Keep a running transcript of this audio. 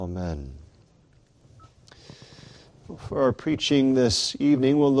Amen. For our preaching this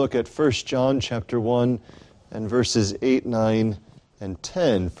evening, we'll look at 1 John chapter 1 and verses 8, 9, and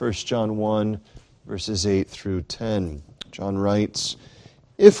 10. 1 John 1, verses 8 through 10. John writes,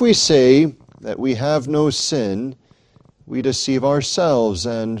 "If we say that we have no sin, we deceive ourselves,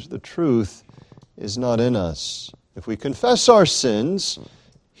 and the truth is not in us. If we confess our sins,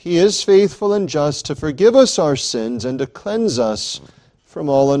 He is faithful and just to forgive us our sins and to cleanse us from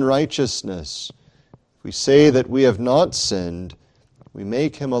all unrighteousness. If we say that we have not sinned, we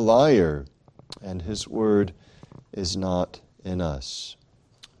make Him a liar, and His word is not in us."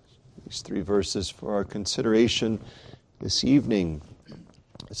 These three verses for our consideration this evening.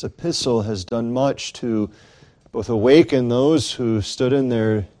 This epistle has done much to both awaken those who stood in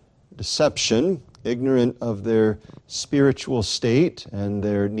their deception, ignorant of their spiritual state and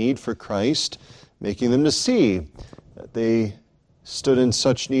their need for Christ, making them to see that they stood in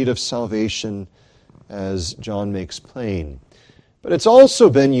such need of salvation as John makes plain. But it's also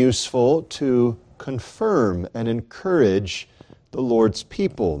been useful to confirm and encourage the Lord's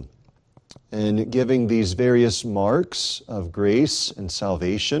people in giving these various marks of grace and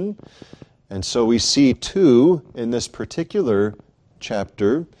salvation. And so we see two in this particular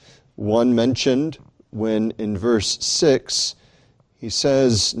chapter. One mentioned when in verse 6, he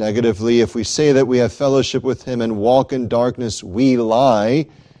says negatively, "If we say that we have fellowship with Him and walk in darkness, we lie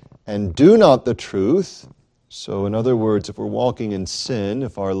and do not the truth." So in other words, if we're walking in sin,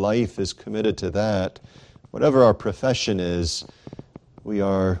 if our life is committed to that, whatever our profession is, we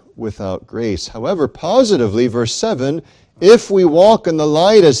are without grace. However, positively, verse 7, "If we walk in the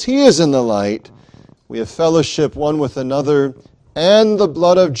light as He is in the light, we have fellowship one with another, and the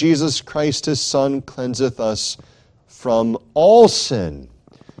blood of Jesus Christ His Son cleanseth us from all sin."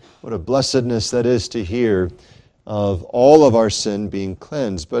 What a blessedness that is to hear of all of our sin being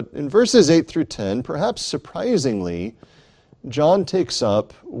cleansed. But in verses 8 through 10, perhaps surprisingly, John takes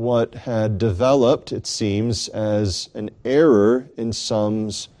up what had developed, it seems, as an error in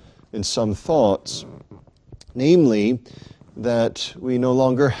some thoughts, namely that we no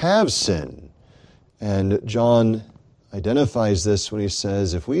longer have sin. And John identifies this when he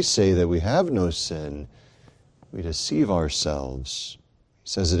says, if we say that we have no sin, we deceive ourselves. He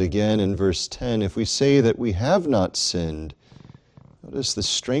says it again in verse 10, "If we say that we have not sinned," notice the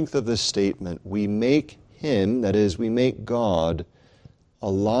strength of this statement, "we make Him," that is, we make God, "a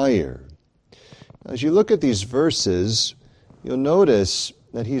liar." As you look at these verses, you'll notice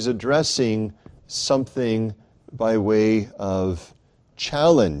that he's addressing something by way of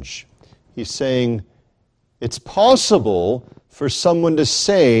challenge. He's saying, it's possible for someone to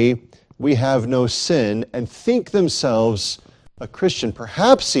say we have no sin and think themselves a Christian,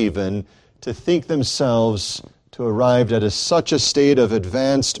 perhaps even to think themselves to arrive at such a state of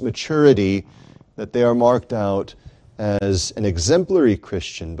advanced maturity that they are marked out as an exemplary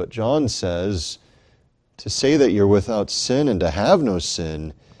Christian. But John says to say that you're without sin and to have no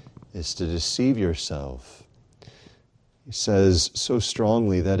sin is to deceive yourself. He says so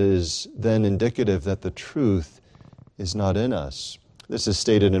strongly that is then indicative that the truth is not in us. This is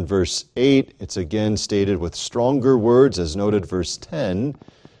stated in verse 8. It's again stated with stronger words, as noted verse 10.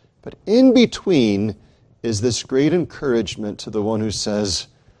 But in between is this great encouragement to the one who says,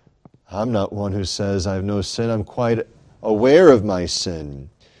 I'm not one who says I have no sin. I'm quite aware of my sin.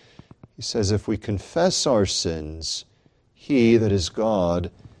 He says, if we confess our sins, He, that is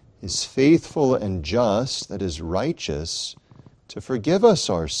God, is faithful and just, that is righteous, to forgive us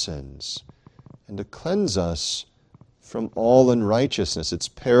our sins and to cleanse us from all unrighteousness. It's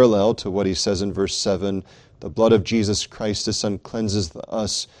parallel to what he says in verse 7, the blood of Jesus Christ, His Son, cleanses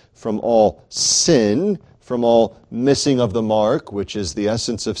us from all sin, from all missing of the mark, which is the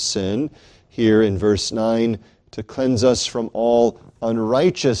essence of sin. Here in verse 9, to cleanse us from all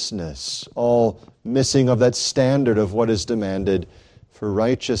unrighteousness, all missing of that standard of what is demanded for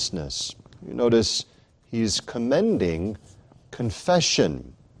righteousness. You notice he's commending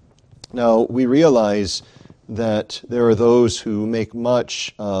confession. Now, we realize that there are those who make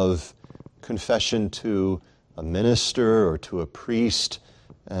much of confession to a minister or to a priest,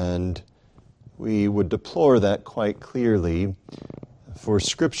 and we would deplore that quite clearly. For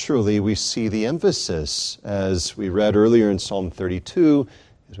scripturally, we see the emphasis, as we read earlier in Psalm 32,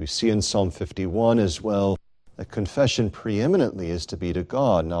 as we see in Psalm 51 as well, that confession preeminently is to be to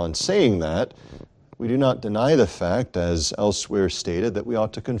God. Now, in saying that, we do not deny the fact, as elsewhere stated, that we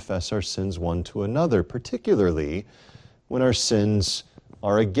ought to confess our sins one to another, particularly when our sins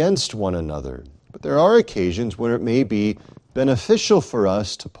are against one another. But there are occasions where it may be beneficial for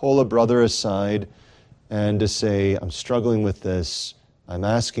us to pull a brother aside and to say, I'm struggling with this, I'm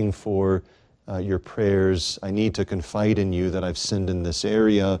asking for your prayers. I need to confide in you that I've sinned in this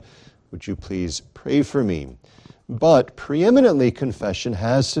area. Would you please pray for me? But preeminently, confession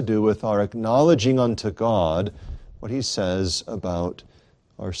has to do with our acknowledging unto God what he says about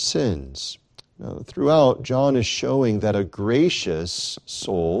our sins. Now, throughout, John is showing that a gracious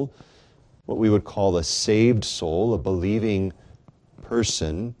soul, what we would call a saved soul, a believing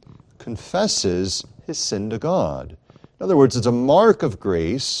person, confesses his sin to God. In other words, it's a mark of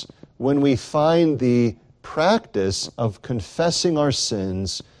grace when we find the practice of confessing our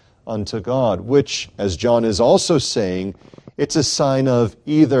sins unto God, which, as John is also saying, it's a sign of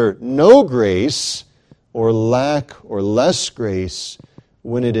either no grace or lack or less grace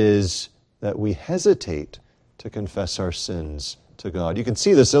when it is that we hesitate to confess our sins to God. You can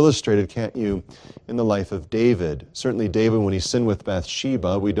see this illustrated, can't you, in the life of David. Certainly David, when he sinned with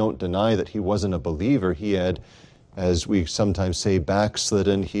Bathsheba, we don't deny that he wasn't a believer. He had, as we sometimes say,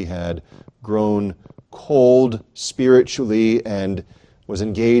 backslidden. He had grown cold spiritually and was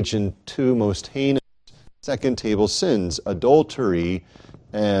engaged in two most heinous second table sins, adultery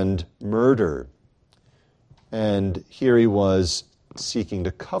and murder. And here he was seeking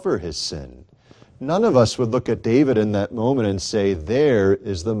to cover his sin. None of us would look at David in that moment and say, there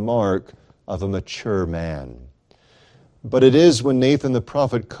is the mark of a mature man. But it is when Nathan the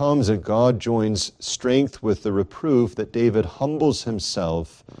prophet comes and God joins strength with the reproof that David humbles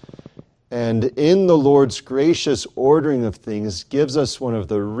himself, and in the Lord's gracious ordering of things gives us one of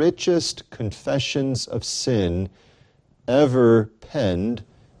the richest confessions of sin ever penned,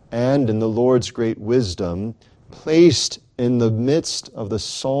 and in the Lord's great wisdom placed in the midst of the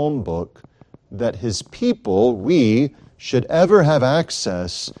psalm book, that his people, we, should ever have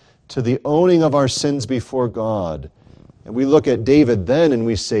access to the owning of our sins before God. And we look at David then and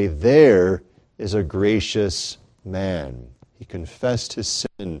we say, there is a gracious man. He confessed his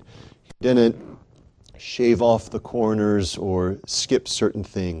sin. He didn't shave off the corners or skip certain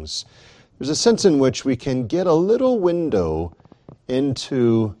things. There's a sense in which we can get a little window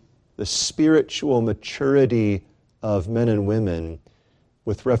into the spiritual maturity of men and women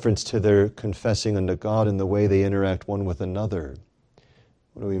with reference to their confessing unto God and the way they interact one with another.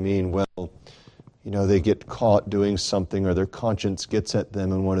 What do we mean? Well, they get caught doing something or their conscience gets at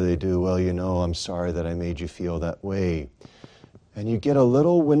them, and what do? Well, I'm sorry that I made you feel that way. And you get a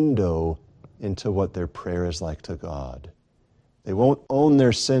little window into what their prayer is like to God. They won't own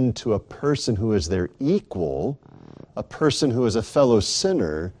their sin to a person who is their equal, a person who is a fellow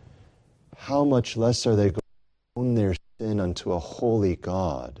sinner. How much less are they going to own their sin unto a holy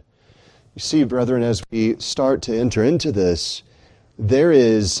God? You see, brethren, as we start to enter into this, there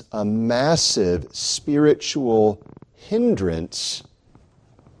is a massive spiritual hindrance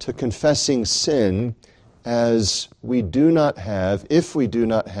to confessing sin if we do not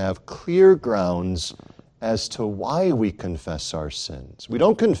have clear grounds as to why we confess our sins. We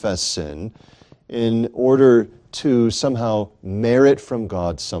don't confess sin in order to somehow merit from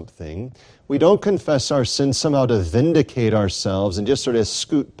God something. We don't confess our sins somehow to vindicate ourselves and just sort of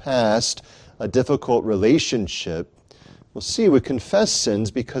scoot past a difficult relationship. We'll see, we confess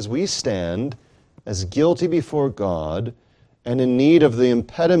sins because we stand as guilty before God and in need of the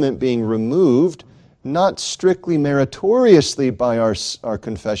impediment being removed, not strictly meritoriously by our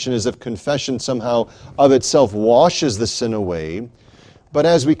confession, as if confession somehow of itself washes the sin away. But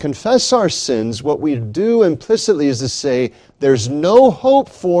as we confess our sins, what we do implicitly is to say, there's no hope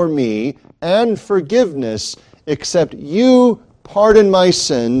for me and forgiveness except you pardon my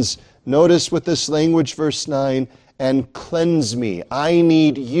sins. Notice with this language, verse 9, and cleanse me. I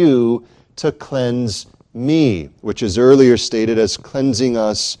need you to cleanse me, which is earlier stated as cleansing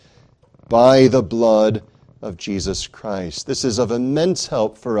us by the blood of Jesus Christ. This is of immense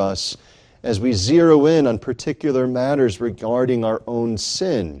help for us as we zero in on particular matters regarding our own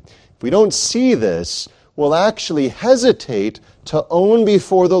sin. If we don't see this, we'll actually hesitate to own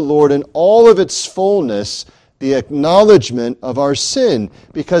before the Lord in all of its fullness the acknowledgement of our sin,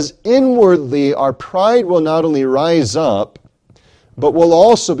 because inwardly our pride will not only rise up, but will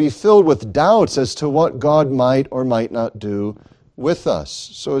also be filled with doubts as to what God might or might not do with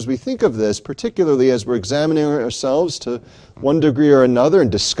us. So as we think of this, particularly as we're examining ourselves to one degree or another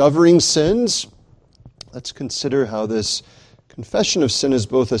and discovering sins, let's consider how this confession of sin is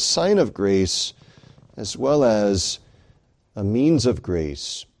both a sign of grace as well as a means of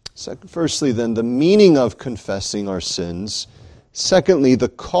grace. Firstly, then, the meaning of confessing our sins. Secondly, the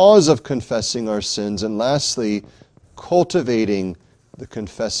cause of confessing our sins. And lastly, cultivating the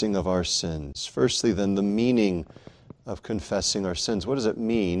confessing of our sins. Firstly, then, the meaning of confessing our sins. What does it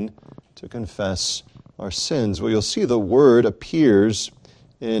mean to confess our sins? Well, you'll see the word appears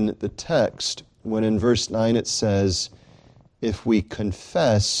in the text when in verse 9 it says, if we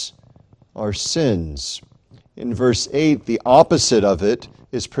confess our sins. In verse 8, the opposite of it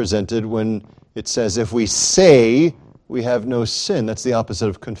is presented when it says, if we say we have no sin. That's the opposite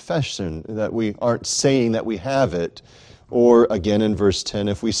of confession, that we aren't saying that we have it. Or again in verse 10,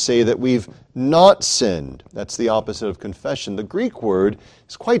 if we say that we've not sinned. That's the opposite of confession. The Greek word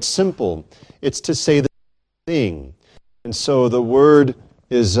is quite simple. It's to say the thing. And so the word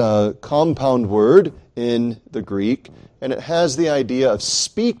is a compound word in the Greek, and it has the idea of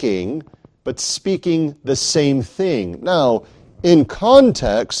speaking, but speaking the same thing. Now, in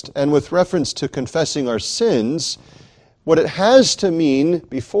context, and with reference to confessing our sins, what it has to mean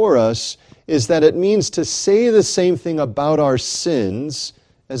before us is that it means to say the same thing about our sins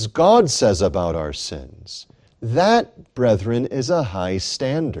as God says about our sins. That, brethren, is a high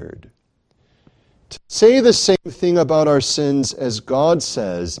standard. To say the same thing about our sins as God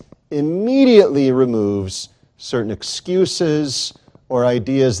says immediately removes certain excuses or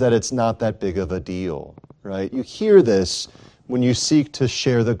ideas that it's not that big of a deal, right? You hear this when you seek to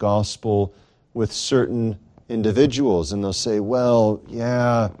share the gospel with certain individuals, and they'll say, well,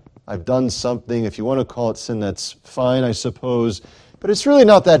 yeah, I've done something. If you want to call it sin, that's fine, I suppose, but it's really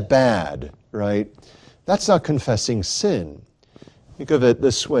not that bad, right? That's not confessing sin. Think of it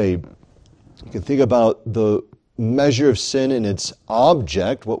this way. You can think about the measure of sin in its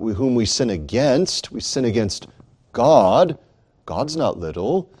object, whom we sin against. We sin against God. God's not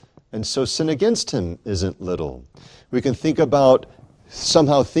little, and so sin against Him isn't little. We can think about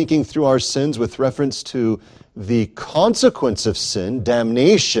somehow thinking through our sins with reference to the consequence of sin,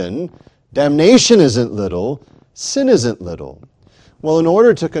 damnation. Damnation isn't little, sin isn't little. Well, in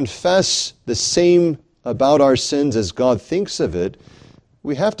order to confess the same about our sins as God thinks of it,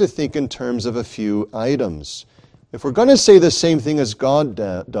 we have to think in terms of a few items. If we're going to say the same thing as God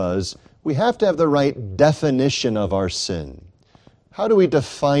does, we have to have the right definition of our sin. How do we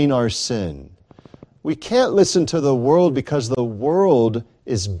define our sin? We can't listen to the world because the world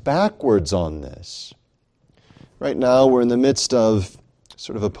is backwards on this. Right now, we're in the midst of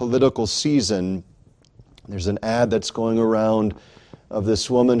sort of a political season. There's an ad that's going around of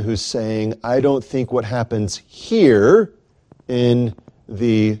this woman who's saying, I don't think what happens here in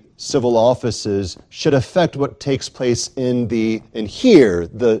the civil offices should affect what takes place in here,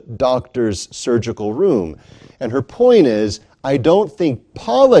 the doctor's surgical room. And her point is, I don't think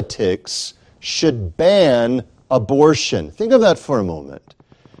politics should ban abortion. Think of that for a moment.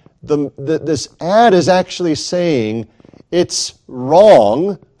 This ad is actually saying it's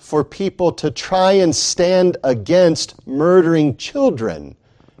wrong for people to try and stand against murdering children.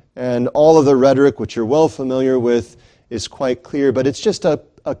 And all of the rhetoric, which you're well familiar with, is quite clear, but it's just a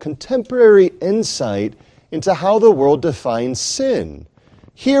contemporary insight into how the world defines sin.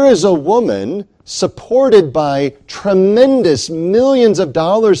 Here is a woman supported by tremendous millions of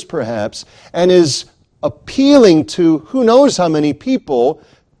dollars perhaps, and is appealing to who knows how many people,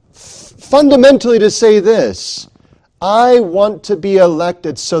 fundamentally to say this: I want to be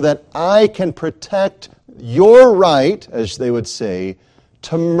elected so that I can protect your right, as they would say,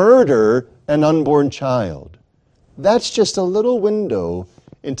 to murder an unborn child. That's just a little window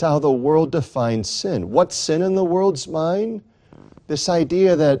into how the world defines sin. What's sin in the world's mind? This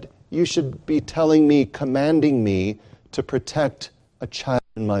idea that you should be telling me, commanding me to protect a child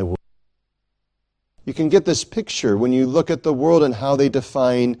in my womb. You can get this picture when you look at the world and how they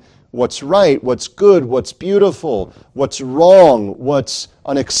define what's right, what's good, what's beautiful, what's wrong, what's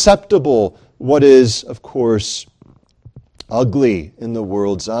unacceptable, what is, of course, ugly in the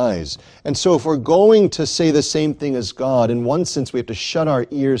world's eyes. And so if we're going to say the same thing as God, in one sense we have to shut our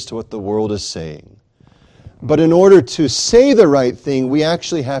ears to what the world is saying. But in order to say the right thing, we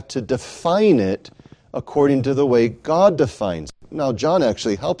actually have to define it according to the way God defines it. Now, John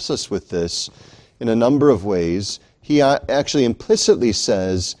actually helps us with this in a number of ways. He actually implicitly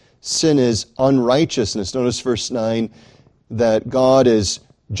says sin is unrighteousness. Notice verse 9, that God is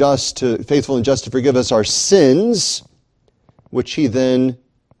faithful and just to forgive us our sins, which he then,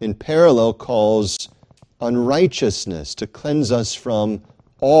 in parallel, calls unrighteousness, to cleanse us from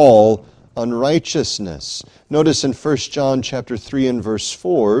all unrighteousness. Notice in 1 John chapter 3 and verse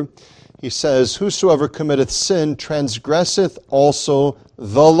 4, he says, whosoever committeth sin transgresseth also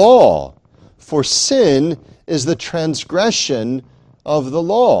the law, for sin is the transgression of the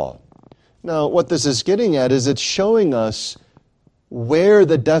law. Now, what this is getting at is it's showing us where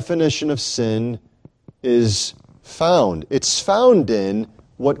the definition of sin is found. It's found in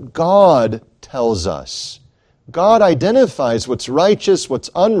what God tells us. God identifies what's righteous, what's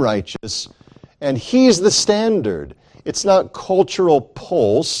unrighteous, and he's the standard. It's not cultural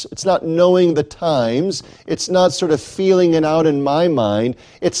pulse. It's not knowing the times. It's not sort of feeling it out in my mind.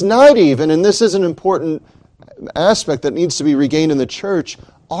 It's not even, and this is an important aspect that needs to be regained in the church,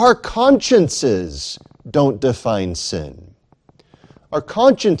 our consciences don't define sin. Our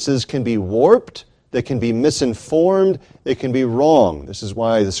consciences can be warped, they can be misinformed, they can be wrong. This is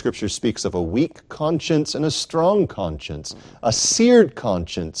why the Scripture speaks of a weak conscience and a strong conscience, a seared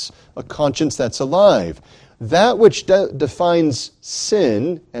conscience, a conscience that's alive. That which defines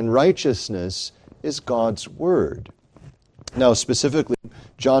sin and righteousness is God's Word. Now, specifically,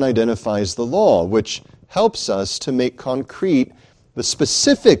 John identifies the law, which helps us to make concrete the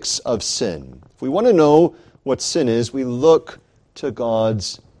specifics of sin. If we want to know what sin is, we look to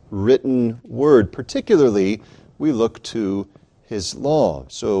God's written Word. Particularly, we look to His law.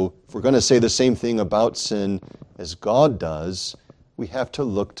 So, if we're going to say the same thing about sin as God does, we have to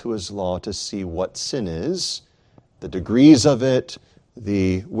look to His law to see what sin is, the degrees of it,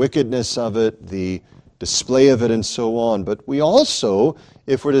 the wickedness of it, the display of it, and so on. But we also,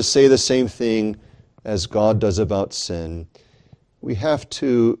 if we're to say the same thing as God does about sin, we have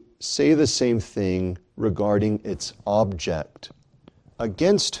to say the same thing regarding its object.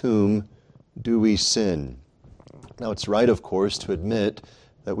 Against whom do we sin? Now, it's right, of course, to admit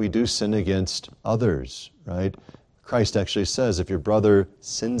that we do sin against others, right? Christ actually says, if your brother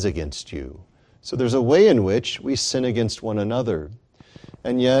sins against you. So there's a way in which we sin against one another.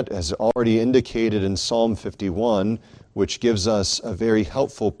 And yet, as already indicated in Psalm 51, which gives us a very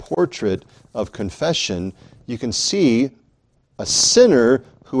helpful portrait of confession, you can see a sinner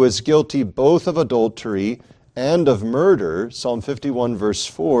who is guilty both of adultery and of murder. Psalm 51, verse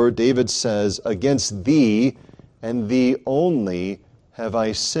 4, David says, against thee and thee only have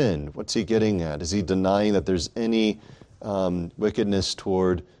I sinned. What's he getting at? Is he denying that there's any wickedness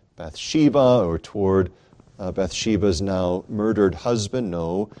toward Bathsheba or toward Bathsheba's now murdered husband?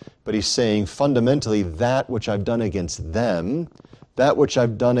 No. But he's saying fundamentally that which I've done against them, that which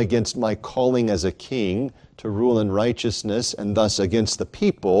I've done against my calling as a king to rule in righteousness and thus against the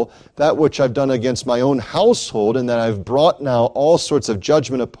people, that which I've done against my own household and that I've brought now all sorts of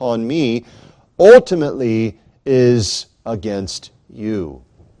judgment upon me, ultimately is against you.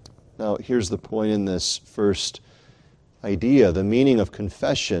 Now, here's the point in this first idea. The meaning of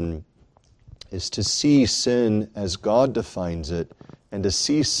confession is to see sin as God defines it and to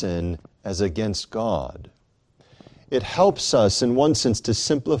see sin as against God. It helps us, in one sense, to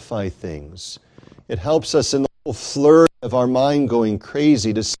simplify things. It helps us in the whole flurry of our mind going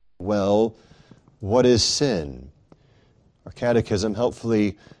crazy to say, well, what is sin? Our catechism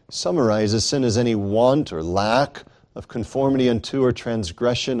helpfully summarizes sin as any want or lack of conformity unto or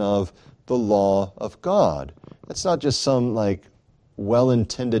transgression of the law of God. That's not just some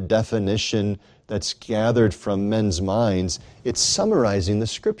well-intended definition that's gathered from men's minds. It's summarizing the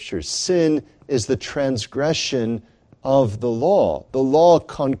Scriptures. Sin is the transgression of the law. The law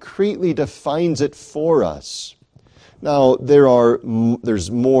concretely defines it for us. Now,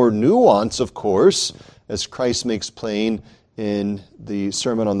 there's more nuance, of course, as Christ makes plain in the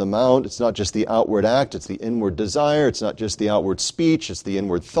Sermon on the Mount. It's not just the outward act, it's the inward desire. It's not just the outward speech, it's the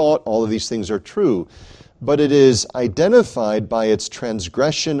inward thought. All of these things are true. But it is identified by its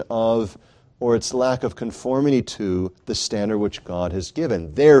transgression of or its lack of conformity to the standard which God has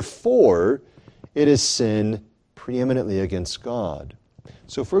given. Therefore, it is sin preeminently against God.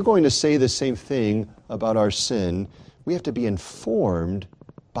 So if we're going to say the same thing about our sin, we have to be informed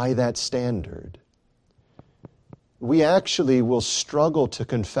by that standard. We actually will struggle to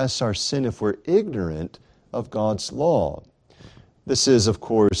confess our sin if we're ignorant of God's law. This is, of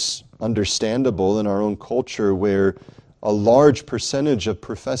course, understandable in our own culture where a large percentage of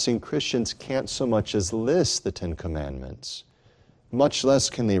professing Christians can't so much as list the Ten Commandments. Much less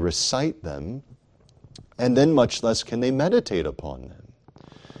can they recite them, and then much less can they meditate upon them.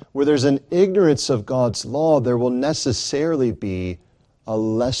 Where there's an ignorance of God's law, there will necessarily be a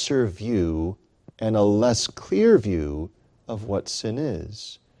lesser view and a less clear view of what sin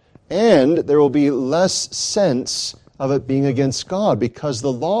is. And there will be less sense of it being against God, because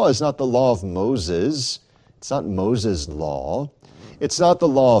the law is not the law of Moses. It's not Moses' law. It's not the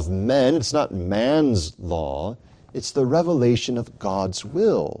law of men. It's not man's law. It's the revelation of God's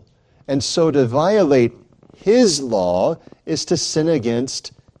will. And so to violate His law is to sin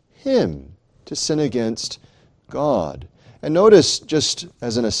against Him, to sin against God. And notice, just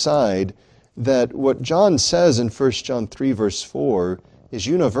as an aside, that what John says in 1 John 3, verse 4 is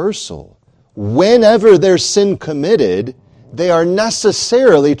universal. Whenever there's sin committed, they are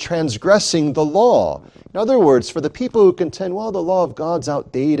necessarily transgressing the law. In other words, for the people who contend, well, the law of God's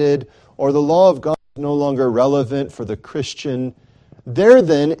outdated, or the law of God no longer relevant for the Christian, there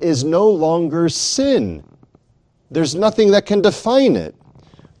then is no longer sin. There's nothing that can define it.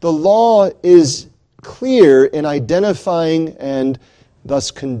 The law is clear in identifying and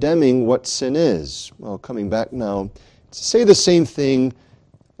thus condemning what sin is. Well, coming back now, to say the same thing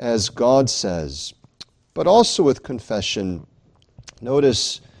as God says, but also with confession,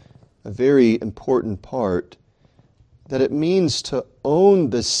 notice a very important part, that it means to own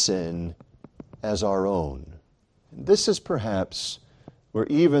the sin as our own. And this is perhaps where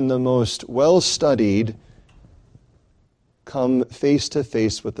even the most well-studied come face to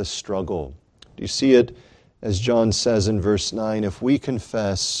face with the struggle. Do you see it as John says in verse 9, if we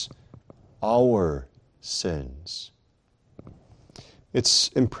confess our sins? It's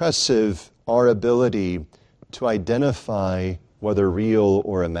impressive, our ability to identify, whether real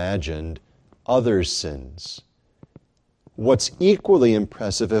or imagined, others' sins. What's equally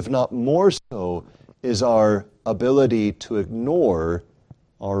impressive, if not more so, is our ability to ignore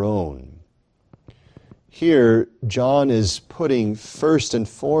our own. Here, John is putting first and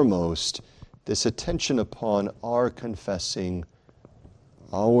foremost this attention upon our confessing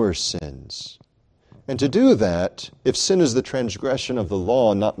our sins. And to do that, if sin is the transgression of the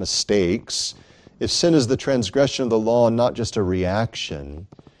law, not mistakes, if sin is the transgression of the law, not just a reaction,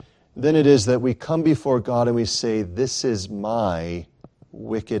 then it is that we come before God and we say, this is my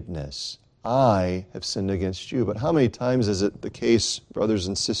wickedness. I have sinned against you. But how many times is it the case, brothers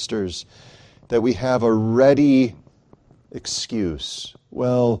and sisters, that we have a ready excuse?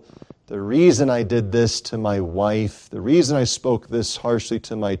 Well, the reason I did this to my wife, the reason I spoke this harshly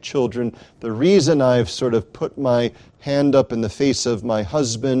to my children, the reason I've sort of put my hand up in the face of my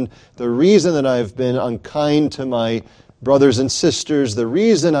husband, the reason that I've been unkind to my brothers and sisters, the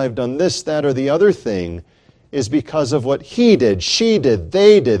reason I've done this, that, or the other thing is because of what he did, she did,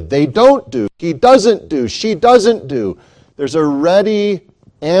 they don't do, he doesn't do, she doesn't do. There's a ready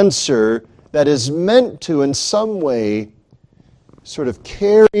answer that is meant to, in some way, sort of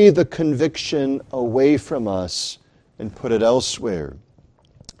carry the conviction away from us and put it elsewhere.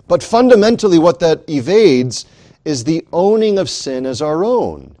 But fundamentally what that evades is the owning of sin as our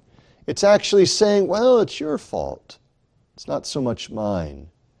own. It's actually saying, well, it's your fault. It's not so much mine.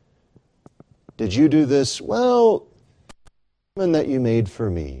 Did you do this? Well, that you made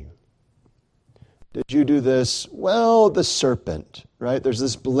for me. Did you do this? Well, the serpent, right? There's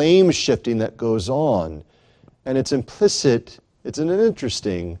this blame shifting that goes on, and it's implicit. It's an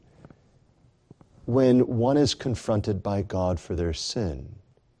interesting when one is confronted by God for their sin.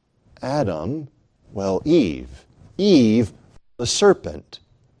 Adam, well, Eve. Eve, the serpent.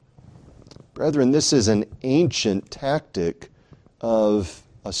 Brethren, this is an ancient tactic of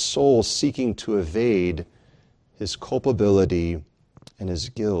a soul seeking to evade his culpability and his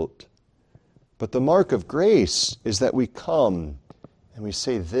guilt. But the mark of grace is that we come and we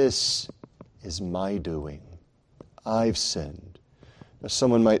say, this is my doing. I've sinned. Now,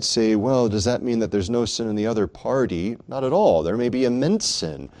 someone might say, well, does that mean that there's no sin in the other party? Not at all. There may be immense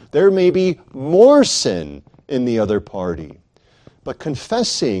sin. There may be more sin in the other party. But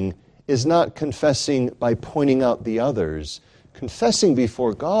confessing is not confessing by pointing out the others. Confessing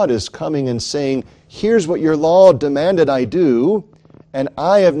before God is coming and saying, here's what your law demanded I do, and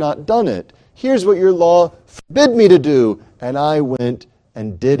I have not done it. Here's what your law forbid me to do, and I went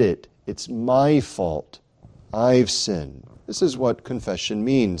and did it. It's my fault. I've sinned. This is what confession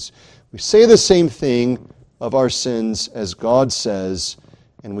means. We say the same thing of our sins as God says,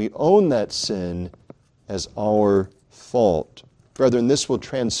 and we own that sin as our fault. Brethren, this will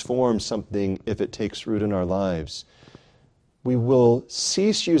transform something if it takes root in our lives. We will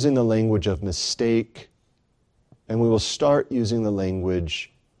cease using the language of mistake, and we will start using the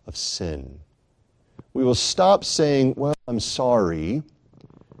language of sin. We will stop saying, well, I'm sorry,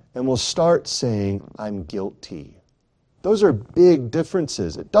 and we'll start saying, I'm guilty. Those are big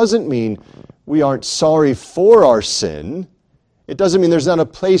differences. It doesn't mean we aren't sorry for our sin. It doesn't mean there's not a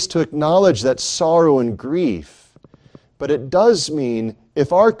place to acknowledge that sorrow and grief. But it does mean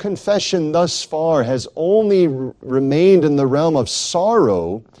if our confession thus far has only remained in the realm of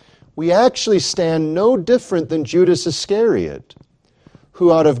sorrow, we actually stand no different than Judas Iscariot,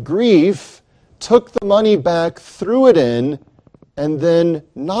 who out of grief took the money back, threw it in, and then,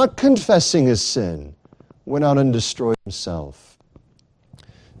 not confessing his sin, went out and destroyed himself.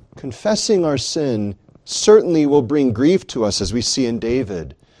 Confessing our sin certainly will bring grief to us, as we see in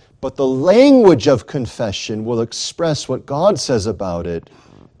David. But the language of confession will express what God says about it,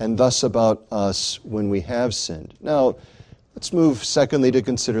 and thus about us when we have sinned. Now, let's move secondly to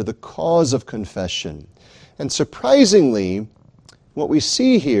consider the cause of confession. And surprisingly, what we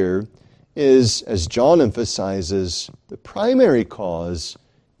see here is, as John emphasizes, the primary cause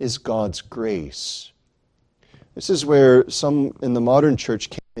is God's grace. This is where some in the modern church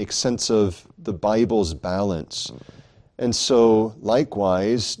can't make sense of the Bible's balance. And so,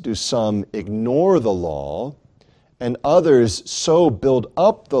 likewise, do some ignore the law, and others so build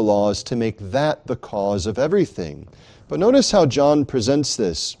up the laws to make that the cause of everything. But notice how John presents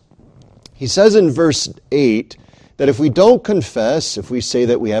this. He says in verse 8 that if we don't confess, if we say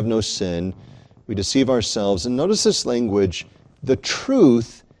that we have no sin, we deceive ourselves. And notice this language, the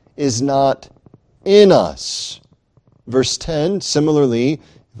truth is not in us. Verse 10, similarly,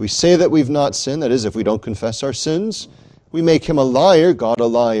 if we say that we've not sinned, that is, if we don't confess our sins, we make him a liar, God a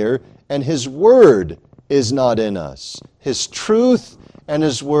liar, and his word is not in us. His truth and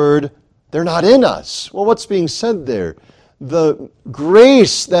his word, they're not in us. Well, what's being said there? The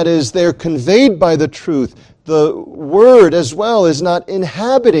grace that is there conveyed by the truth, the word as well, is not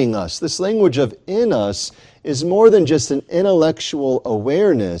inhabiting us. This language of in us is more than just an intellectual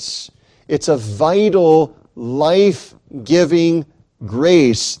awareness. It's a vital, life-giving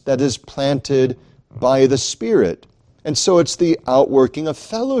grace that is planted by the Spirit. And so it's the outworking of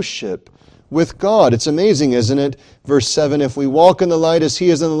fellowship with God. It's amazing, isn't it? Verse 7, if we walk in the light as he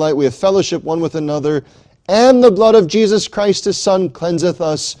is in the light, we have fellowship one with another, and the blood of Jesus Christ his Son cleanseth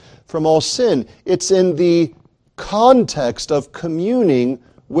us from all sin. It's in the context of communing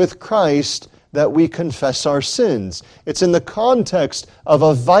with Christ that we confess our sins. It's in the context of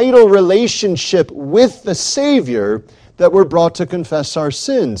a vital relationship with the Savior that we're brought to confess our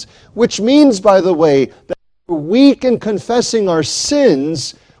sins. Which means, by the way, that we're weak in confessing our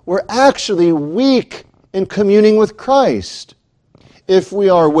sins, we're actually weak in communing with Christ. If we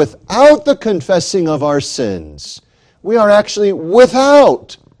are without the confessing of our sins, we are actually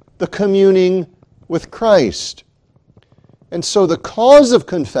without the communing with Christ. And so the cause of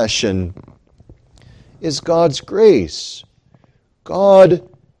confession is God's grace. God,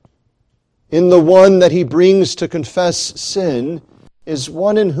 in the one that he brings to confess sin, is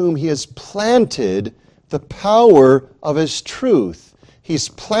one in whom he has planted the power of his truth. He's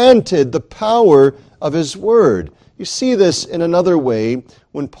planted the power of his word. You see this in another way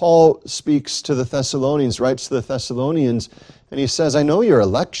when Paul speaks to the Thessalonians, writes to the Thessalonians, and he says, I know your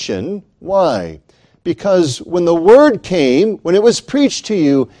election. Why? Because when the word came, when it was preached to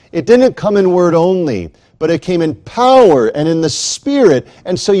you, it didn't come in word only, but it came in power and in the Spirit.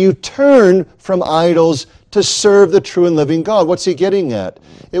 And so you turn from idols to serve the true and living God. What's he getting at?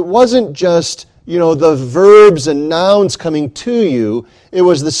 It wasn't just, the verbs and nouns coming to you. It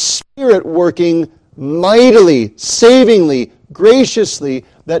was the Spirit working mightily, savingly, graciously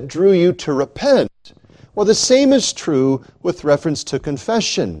that drew you to repent. Well, the same is true with reference to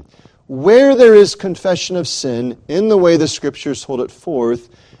confession. Where there is confession of sin, in the way the Scriptures hold it forth,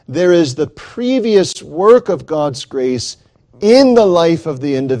 there is the previous work of God's grace in the life of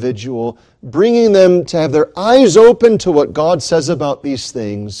the individual, bringing them to have their eyes open to what God says about these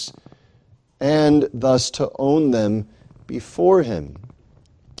things, and thus to own them before him.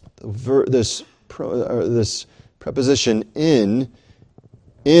 This preposition in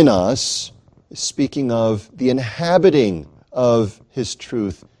us, is speaking of the inhabiting of his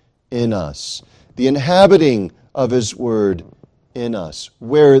truth in us, the inhabiting of his word in us.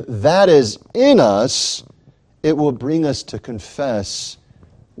 Where that is in us, it will bring us to confess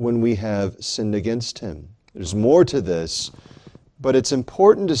when we have sinned against him. There's more to this, but it's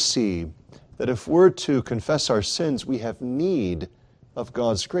important to see that if we're to confess our sins, we have need of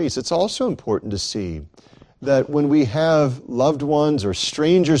God's grace. It's also important to see that when we have loved ones, or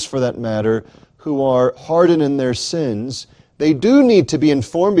strangers for that matter, who are hardened in their sins, they do need to be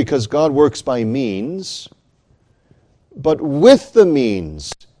informed because God works by means, but with the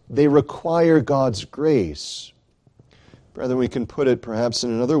means, they require God's grace. Brethren, we can put it perhaps in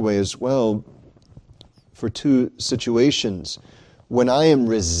another way as well for two situations. When I am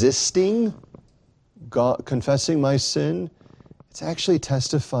resisting God, confessing my sin, it's actually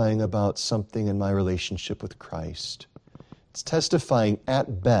testifying about something in my relationship with Christ. It's testifying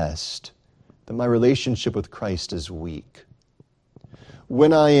at best that my relationship with Christ is weak.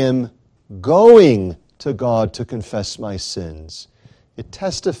 When I am going to God to confess my sins, it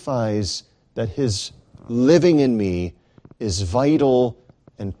testifies that his living in me is vital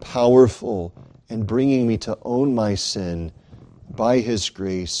and powerful and bringing me to own my sin by his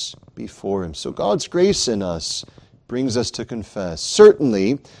grace before him. So God's grace in us brings us to confess.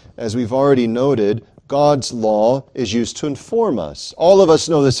 Certainly, as we've already noted, God's law is used to inform us. All of us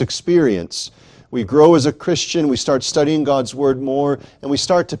know this experience. we grow as a Christian, we start studying God's Word more, and we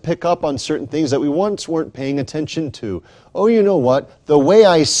start to pick up on certain things that we once weren't paying attention to. Oh, you know what? The way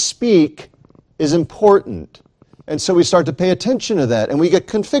I speak is important. And so we start to pay attention to that, and we get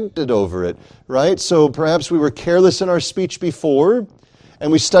convicted over it, right? So perhaps we were careless in our speech before,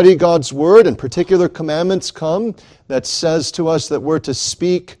 and we study God's Word, and particular commandments come that says to us that we're to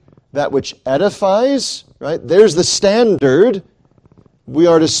speak that which edifies, right? There's the standard. We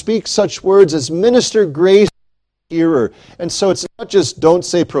are to speak such words as minister grace to the hearer. And so it's not just don't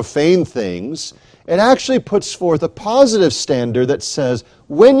say profane things. It actually puts forth a positive standard that says,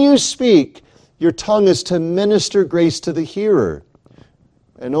 when you speak, your tongue is to minister grace to the hearer.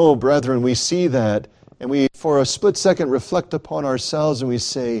 And oh, brethren, we see that, and we, for a split second, reflect upon ourselves, and we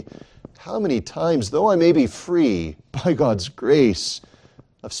say, how many times, though I may be free by God's grace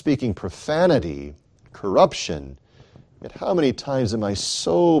of speaking profanity, corruption, yet how many times am I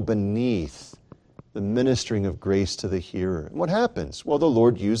so beneath the ministering of grace to the hearer? And what happens? Well, the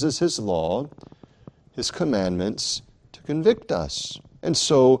Lord uses His law, His commandments, to convict us. And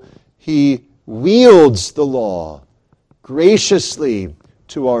so He wields the law graciously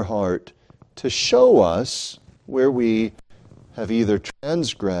to our heart to show us where we have either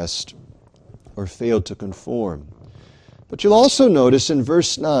transgressed or failed to conform. But you'll also notice in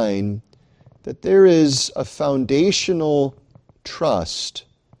verse 9 that there is a foundational trust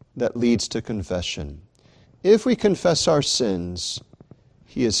that leads to confession. If we confess our sins,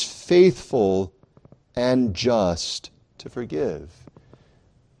 He is faithful and just to forgive.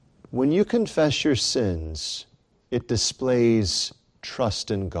 When you confess your sins, it displays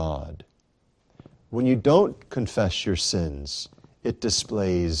trust in God. When you don't confess your sins, it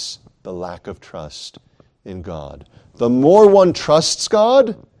displays the lack of trust in God. The more one trusts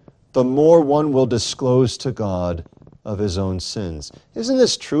God, the more one will disclose to God of his own sins. Isn't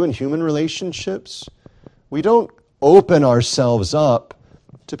this true in human relationships? We don't open ourselves up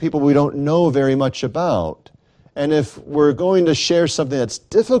to people we don't know very much about. And if we're going to share something that's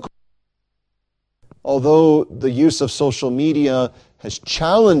difficult, although the use of social media has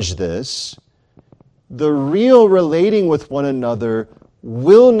challenged this, the real relating with one another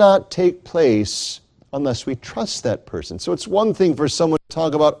will not take place unless we trust that person. So it's one thing for someone to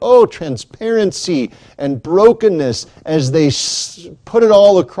talk about, transparency and brokenness as they put it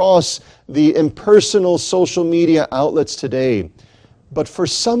all across the impersonal social media outlets today. But for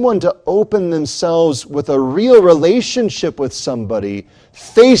someone to open themselves with a real relationship with somebody,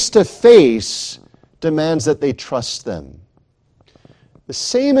 face to face, demands that they trust them. The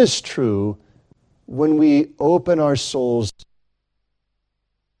same is true when we open our souls.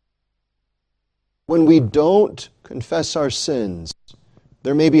 When we don't confess our sins,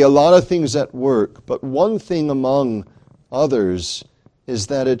 there may be a lot of things at work, but one thing among others is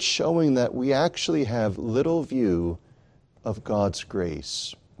that it's showing that we actually have little view of God's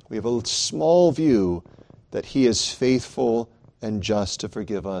grace. We have a small view that He is faithful and just to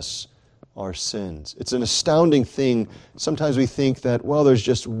forgive us our sins. It's an astounding thing. Sometimes we think that, there's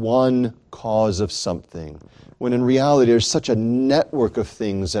just one cause of something, when in reality there's such a network of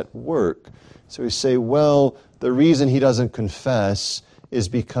things at work. So we say, the reason he doesn't confess is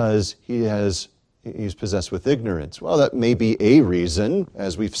because he's possessed with ignorance. Well, that may be a reason,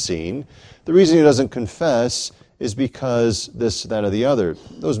 as we've seen. The reason he doesn't confess is because this, that, or the other.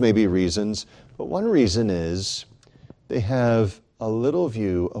 Those may be reasons. But one reason is they have a little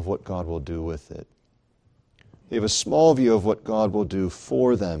view of what God will do with it. They have a small view of what God will do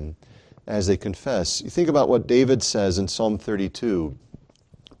for them as they confess. You think about what David says in Psalm 32.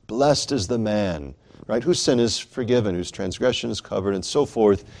 Blessed is the man, right, whose sin is forgiven, whose transgression is covered, and so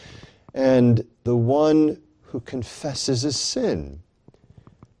forth. And the one who confesses his sin.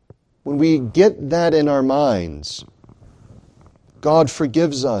 When we get that in our minds, God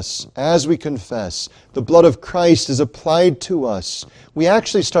forgives us as we confess. The blood of Christ is applied to us. We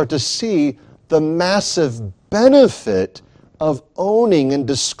actually start to see the massive benefit of owning and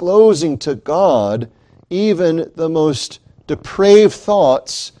disclosing to God even the most depraved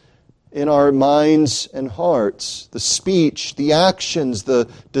thoughts in our minds and hearts, the speech, the actions, the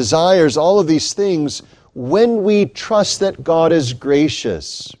desires, all of these things, when we trust that God is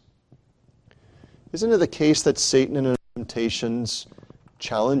gracious. Isn't it the case that Satan in his temptations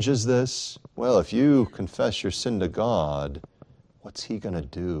challenges this? Well, if you confess your sin to God, what's He going to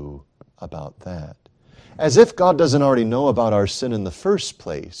do about that? As if God doesn't already know about our sin in the first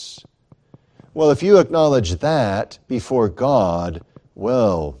place. Well, if you acknowledge that before God,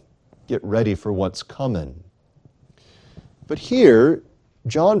 get ready for what's coming. But here,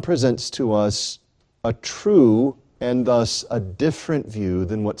 John presents to us a true and thus a different view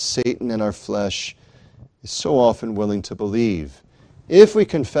than what Satan and our flesh is so often willing to believe. If we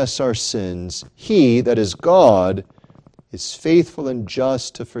confess our sins, He, that is God, is faithful and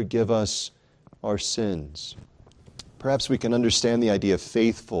just to forgive us our sins. Perhaps we can understand the idea of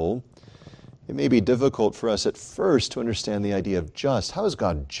faithful. It may be difficult for us at first to understand the idea of just. How is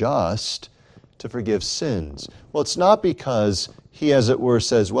God just to forgive sins? Well, it's not because He, as it were,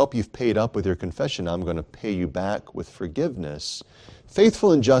 says, well, you've paid up with your confession, I'm going to pay you back with forgiveness.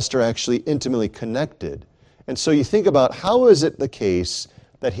 Faithful and just are actually intimately connected. And so you think about, how is it the case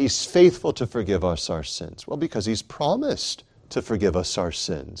that He's faithful to forgive us our sins? Well, because He's promised to forgive us our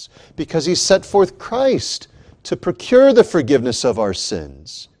sins. Because He set forth Christ to procure the forgiveness of our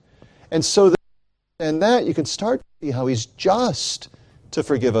sins. And so that you can start to see how He's just to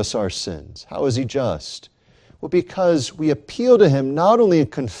forgive us our sins. How is He just? Well, because we appeal to Him not only in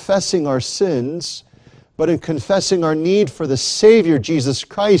confessing our sins, but in confessing our need for the Savior, Jesus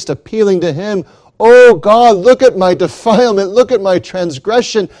Christ, appealing to Him, oh God, look at my defilement, look at my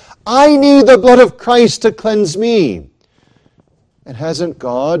transgression. I need the blood of Christ to cleanse me. And hasn't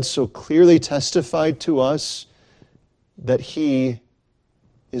God so clearly testified to us that He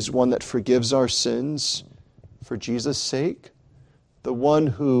is one that forgives our sins for Jesus' sake? The one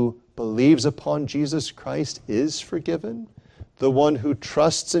who believes upon Jesus Christ is forgiven. The one who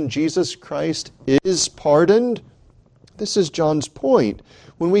trusts in Jesus Christ is pardoned. This is John's point.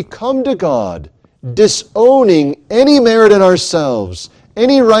 When we come to God, disowning any merit in ourselves,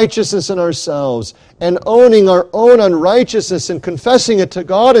 any righteousness in ourselves, and owning our own unrighteousness and confessing it to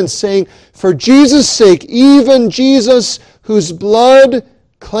God and saying, for Jesus' sake, even Jesus, whose blood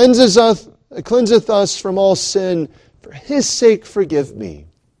cleanseth us from all sin, for His sake forgive me.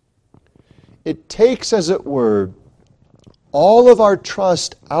 It takes, as it were, all of our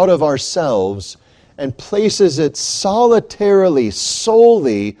trust out of ourselves and places it solitarily,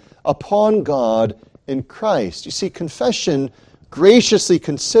 solely upon God in Christ. You see, confession, graciously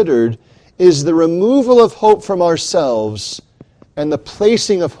considered, is the removal of hope from ourselves and the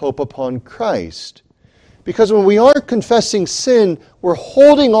placing of hope upon Christ. Because when we are confessing sin, we're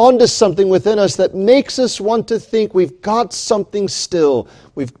holding on to something within us that makes us want to think we've got something still.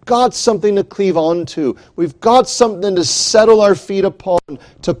 We've got something to cleave onto. We've got something to settle our feet upon,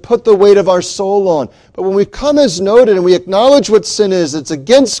 to put the weight of our soul on. But when we come as noted and we acknowledge what sin is, it's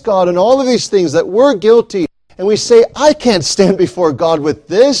against God and all of these things, that we're guilty, and we say, I can't stand before God with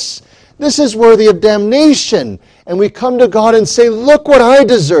this. This is worthy of damnation. And we come to God and say, look what I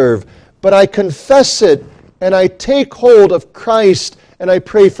deserve. But I confess it, and I take hold of Christ, and I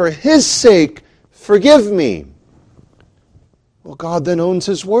pray for His sake, forgive me. Well, God then owns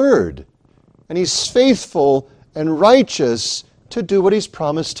His word, and He's faithful and righteous to do what He's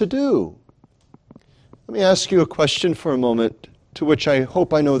promised to do. Let me ask you a question for a moment, to which I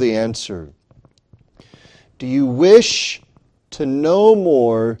hope I know the answer. Do you wish to know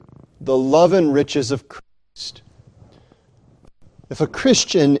more the love and riches of Christ? If a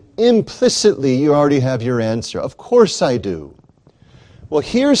Christian, implicitly you already have your answer. Of course I do. Well,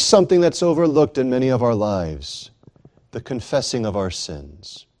 here's something that's overlooked in many of our lives. The confessing of our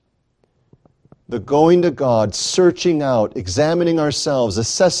sins. The going to God, searching out, examining ourselves,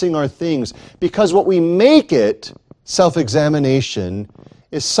 assessing our things. Because what we make it, self-examination,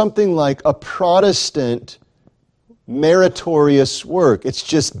 is something like a Protestant meritorious work. It's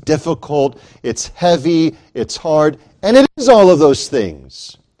just difficult, it's heavy, it's hard, and it is all of those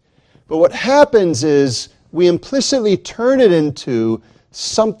things. But what happens is we implicitly turn it into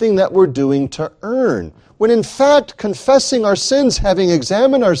something that we're doing to earn, when in fact confessing our sins, having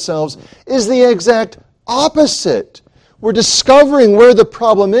examined ourselves, is the exact opposite. We're discovering where the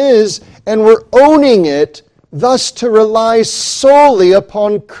problem is, and we're owning it, thus to rely solely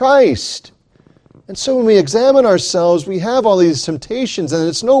upon Christ. And so when we examine ourselves, we have all these temptations, and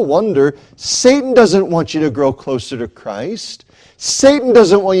it's no wonder Satan doesn't want you to grow closer to Christ. Satan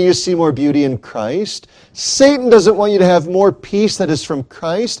doesn't want you to see more beauty in Christ. Satan doesn't want you to have more peace that is from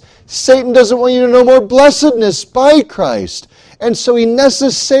Christ. Satan doesn't want you to know more blessedness by Christ. And so he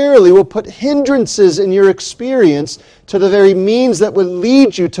necessarily will put hindrances in your experience to the very means that would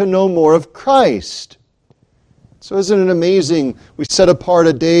lead you to know more of Christ. So isn't it amazing? We set apart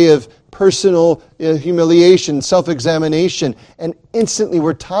a day of personal humiliation, self-examination, and instantly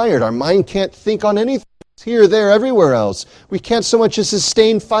we're tired. Our mind can't think on anything. It's here, there, everywhere else. We can't so much as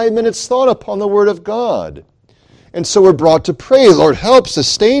sustain 5 minutes thought upon the Word of God. And so we're brought to pray, Lord, help,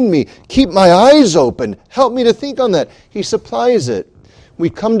 sustain me, keep my eyes open, help me to think on that. He supplies it. We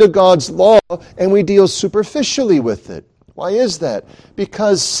come to God's law and we deal superficially with it. Why is that?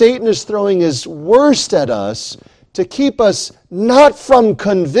 Because Satan is throwing his worst at us to keep us not from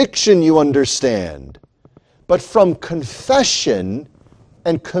conviction, you understand, but from confession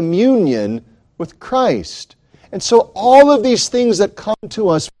and communion with Christ. And so all of these things that come to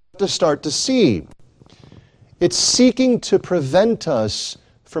us, we have to start to see. It's seeking to prevent us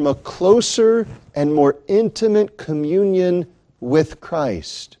from a closer and more intimate communion with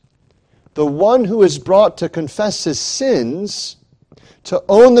Christ. The one who is brought to confess his sins, to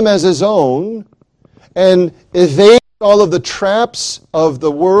own them as his own, and evade all of the traps of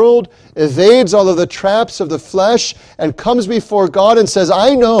the world, evades all of the traps of the flesh, and comes before God and says,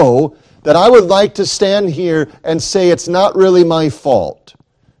 I know that I would like to stand here and say it's not really my fault.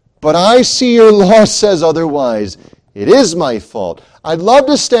 But I see your law says otherwise. It is my fault. I'd love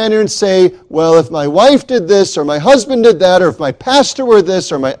to stand here and say, well, if my wife did this, or my husband did that, or if my pastor were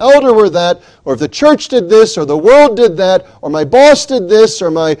this, or my elder were that, or if the church did this, or the world did that, or my boss did this, or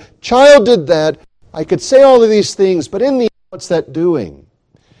my child did that, I could say all of these things, but in the end, what's that doing?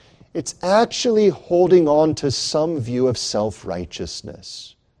 It's actually holding on to some view of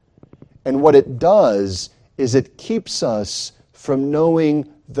self-righteousness. And what it does is it keeps us from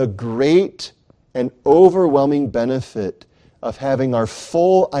knowing the great and overwhelming benefit of having our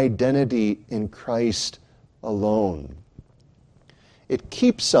full identity in Christ alone. It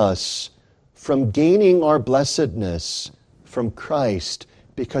keeps us from gaining our blessedness from Christ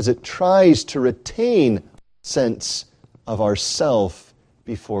because it tries to retain a sense of ourself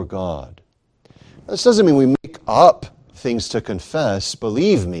before God. Now, this doesn't mean we make up things to confess.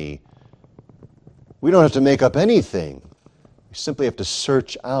 Believe me, we don't have to make up anything. We simply have to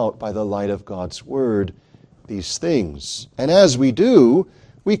search out by the light of God's Word these things. And as we do,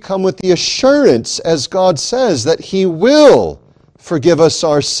 we come with the assurance, as God says, that He will forgive us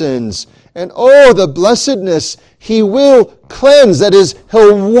our sins. And oh, the blessedness, He will cleanse. That is,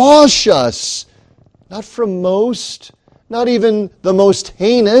 He'll wash us, not from most, not even the most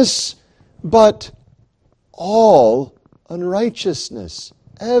heinous, but all unrighteousness.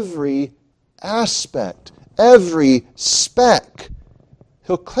 Every aspect, every speck.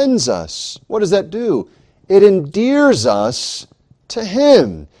 He'll cleanse us. What does that do? It endears us to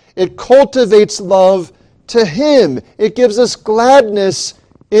Him. It cultivates love to Him. It gives us gladness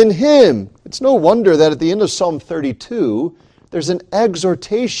in Him. It's no wonder that at the end of Psalm 32, there's an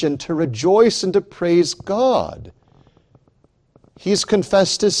exhortation to rejoice and to praise God. He's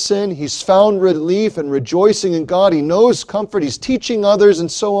confessed his sin. He's found relief and rejoicing in God. He knows comfort. He's teaching others and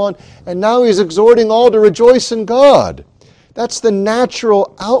so on. And now he's exhorting all to rejoice in God. That's the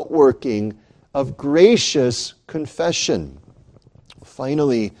natural outworking of gracious confession.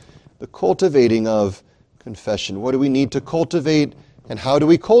 Finally, the cultivating of confession. What do we need to cultivate, and how do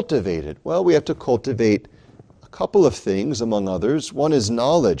we cultivate it? Well, we have to cultivate a couple of things, among others. One is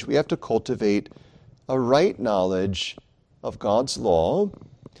knowledge. We have to cultivate a right knowledge of God's law.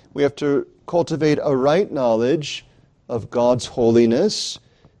 We have to cultivate a right knowledge of God's holiness.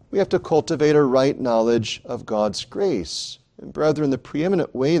 We have to cultivate a right knowledge of God's grace. And brethren, the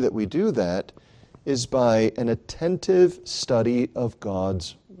preeminent way that we do that is by an attentive study of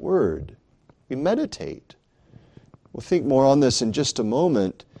God's Word. We meditate. We'll think more on this in just a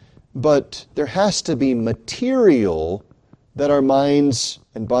moment, but there has to be material that our minds,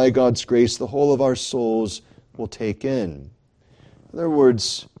 and by God's grace, the whole of our souls, will take in. In other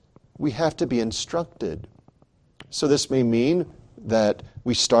words, we have to be instructed. So this may mean that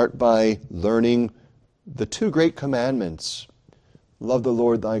we start by learning the two great commandments. Love the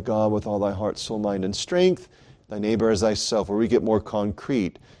Lord thy God with all thy heart, soul, mind, and strength, thy neighbor as thyself, where we get more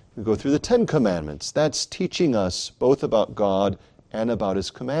concrete. We go through the 10 commandments. That's teaching us both about God and about His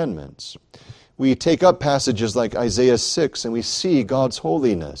commandments. We take up passages like Isaiah 6 and we see God's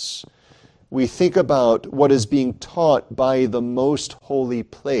holiness. We think about what is being taught by the most holy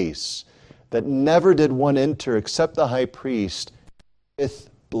place, that never did one enter except the high priest with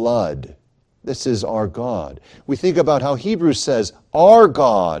blood. This is our God. We think about how Hebrews says, our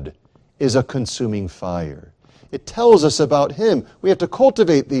God is a consuming fire. It tells us about Him. We have to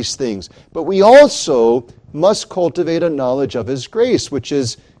cultivate these things. But we also must cultivate a knowledge of His grace, which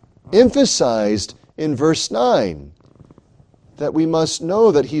is emphasized in verse 9. That we must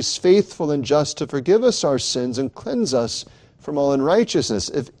know that He's faithful and just to forgive us our sins and cleanse us from all unrighteousness.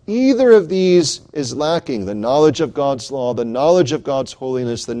 If either of these is lacking, the knowledge of God's law, the knowledge of God's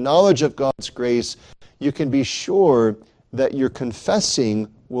holiness, the knowledge of God's grace, you can be sure that your confessing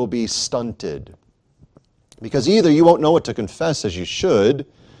will be stunted. Because either you won't know what to confess as you should,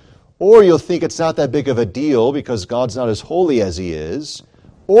 or you'll think it's not that big of a deal because God's not as holy as He is,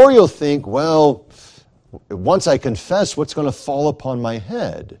 or you'll think, well, once I confess, what's going to fall upon my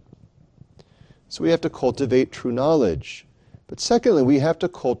head? So we have to cultivate true knowledge. But secondly, we have to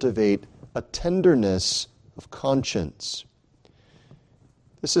cultivate a tenderness of conscience.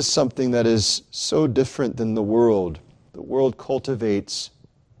 This is something that is so different than the world. The world cultivates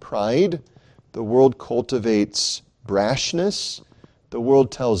pride. The world cultivates brashness. The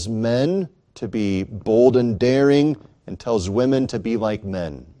world tells men to be bold and daring and tells women to be like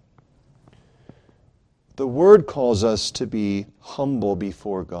men. The Word calls us to be humble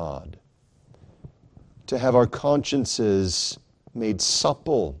before God, to have our consciences made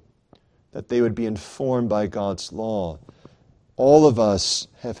supple, that they would be informed by God's law. All of us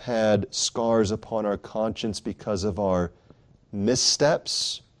have had scars upon our conscience because of our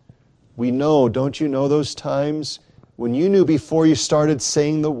missteps. We know, don't you know those times when you knew before you started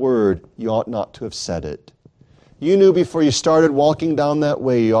saying the word, you ought not to have said it. You knew before you started walking down that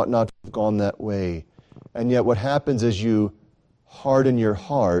way, you ought not to have gone that way. And yet what happens is you harden your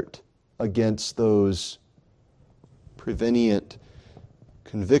heart against those prevenient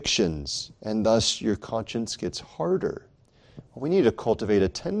convictions, and thus your conscience gets harder. We need to cultivate a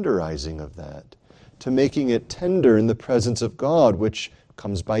tenderizing of that, to making it tender in the presence of God, which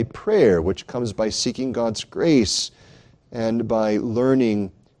comes by prayer, which comes by seeking God's grace, and by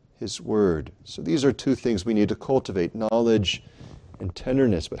learning His Word. So these are two things we need to cultivate, knowledge and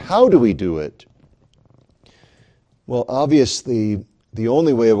tenderness. But how do we do it? Well, obviously, the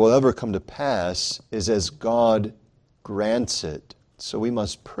only way it will ever come to pass is as God grants it. So we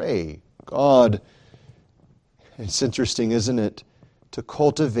must pray. God, it's interesting, isn't it? To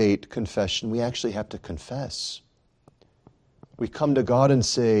cultivate confession, we actually have to confess. We come to God and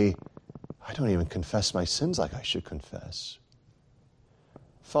say, I don't even confess my sins like I should confess.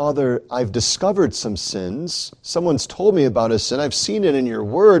 Father, I've discovered some sins. Someone's told me about a sin. I've seen it in your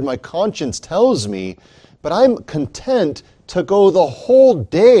word. My conscience tells me. But I'm content to go the whole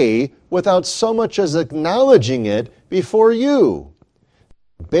day without so much as acknowledging it before you.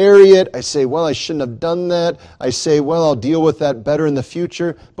 Bury it. I say, well, I shouldn't have done that. I say, well, I'll deal with that better in the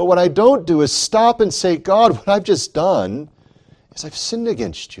future. But what I don't do is stop and say, God, what I've just done is I've sinned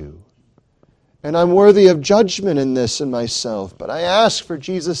against you. And I'm worthy of judgment in this in myself. But I ask for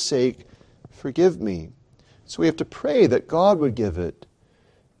Jesus' sake, forgive me. So we have to pray that God would give it.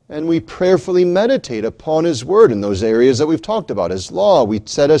 And we prayerfully meditate upon His Word in those areas that we've talked about. His law, we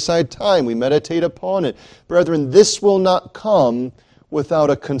set aside time, we meditate upon it. Brethren, this will not come without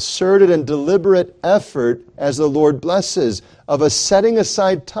a concerted and deliberate effort, as the Lord blesses, of a setting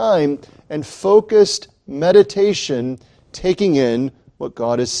aside time and focused meditation, taking in what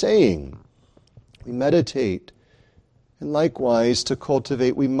God is saying. We meditate. And likewise, to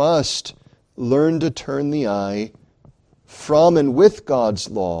cultivate, we must learn to turn the eye from and with God's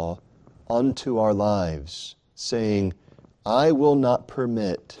law unto our lives, saying, I will not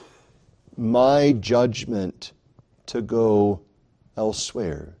permit my judgment to go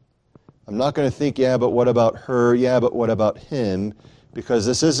elsewhere. I'm not going to think, yeah, but what about her? Yeah, but what about him? Because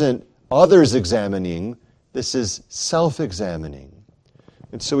this isn't others examining, this is self-examining.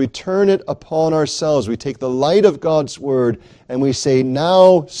 And so we turn it upon ourselves. We take the light of God's Word and we say,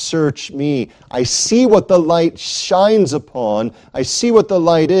 now search me. I see what the light shines upon. I see what the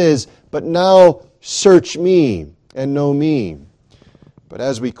light is, but now search me and know me. But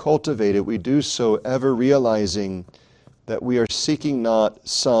as we cultivate it, we do so ever realizing that we are seeking not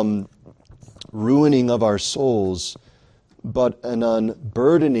some ruining of our souls, but an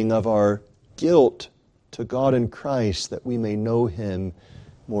unburdening of our guilt to God in Christ, that we may know Him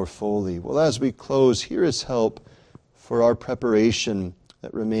more fully. Well, as we close, here is help for our preparation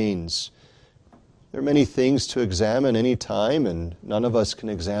that remains. There are many things to examine any time, and none of us can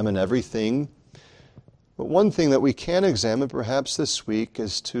examine everything. But one thing that we can examine perhaps this week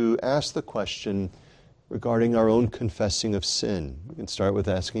is to ask the question regarding our own confessing of sin. We can start with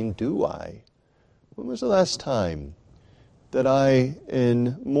asking, do I? When was the last time that I,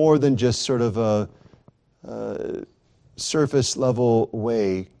 in more than just sort of a surface level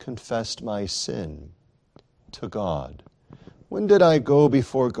way, confessed my sin to God? When did I go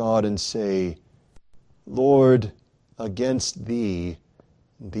before God and say, Lord, against Thee,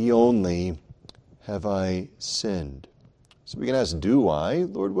 Thee only, have I sinned? So we can ask, do I?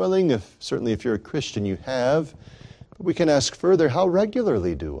 Lord willing, certainly if you're a Christian, you have. But we can ask further, how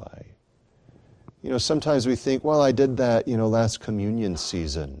regularly do I? Sometimes we think, well, I did that, last communion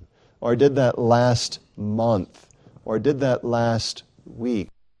season, or I did that last month, or I did that last week.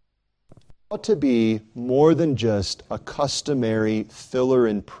 It ought to be more than just a customary filler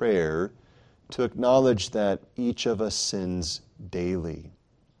in prayer to acknowledge that each of us sins daily.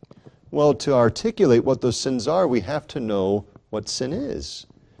 Well, to articulate what those sins are, we have to know what sin is.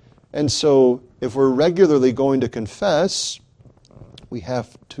 And so, if we're regularly going to confess, we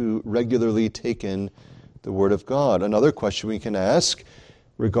have to regularly take in the Word of God. Another question we can ask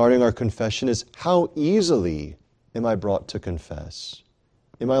regarding our confession is, how easily am I brought to confess?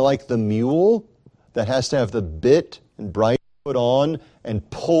 Am I like the mule that has to have the bit and bridle put on and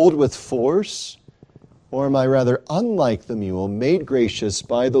pulled with force? Or am I rather unlike the mule, made gracious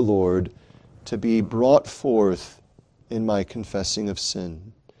by the Lord to be brought forth in my confessing of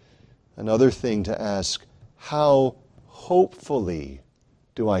sin? Another thing to ask, how hopefully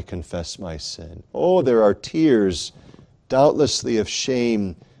do I confess my sin? Oh, there are tears, doubtlessly of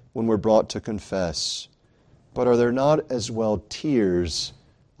shame, when we're brought to confess. But are there not as well tears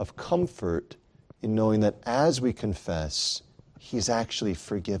of comfort in knowing that as we confess, He's actually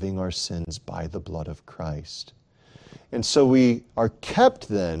forgiving our sins by the blood of Christ? And so we are kept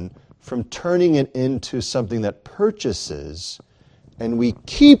then from turning it into something that purchases, and we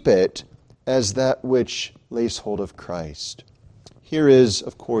keep it as that which lays hold of Christ. Here is,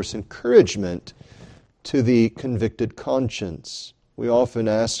 of course, encouragement to the convicted conscience. We often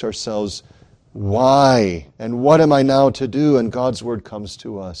ask ourselves, why? And what am I now to do? And God's Word comes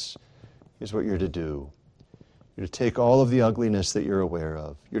to us. Here's what you're to do. You're to take all of the ugliness that you're aware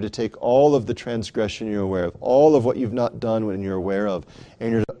of. You're to take all of the transgression you're aware of, all of what you've not done when you're aware of,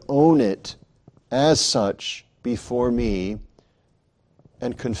 and you're to own it as such before me,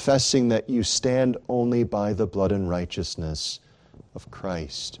 and confessing that you stand only by the blood and righteousness of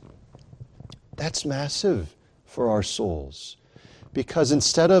Christ. That's massive for our souls. Because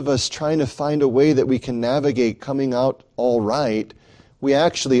instead of us trying to find a way that we can navigate coming out all right, we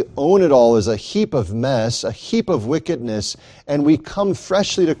actually own it all as a heap of mess, a heap of wickedness, and we come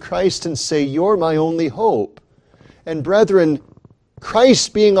freshly to Christ and say, you're my only hope. And brethren,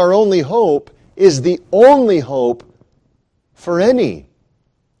 Christ being our only hope is the only hope for any,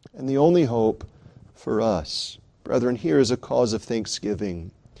 and the only hope for us. Brethren, here is a cause of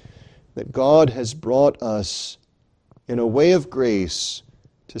thanksgiving that God has brought us in a way of grace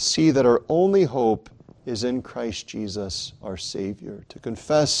to see that our only hope is in Christ Jesus, our Savior. To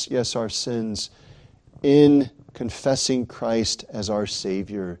confess, yes, our sins in confessing Christ as our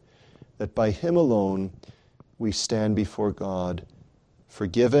Savior, that by Him alone we stand before God,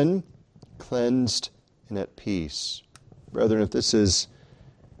 forgiven, cleansed, and at peace. Brethren, if this is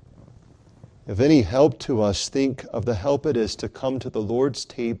of any help to us, think of the help it is to come to the Lord's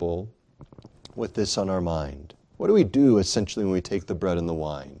table with this on our mind. What do we do essentially when we take the bread and the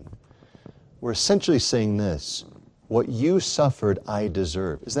wine? We're essentially saying this: what you suffered, I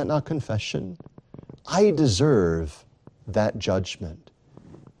deserve. Is that not confession? I deserve that judgment.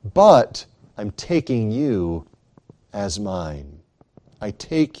 But I'm taking you as mine. I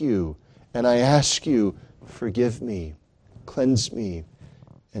take you and I ask you, forgive me, cleanse me,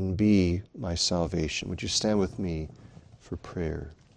 and be my salvation. Would you stand with me for prayer?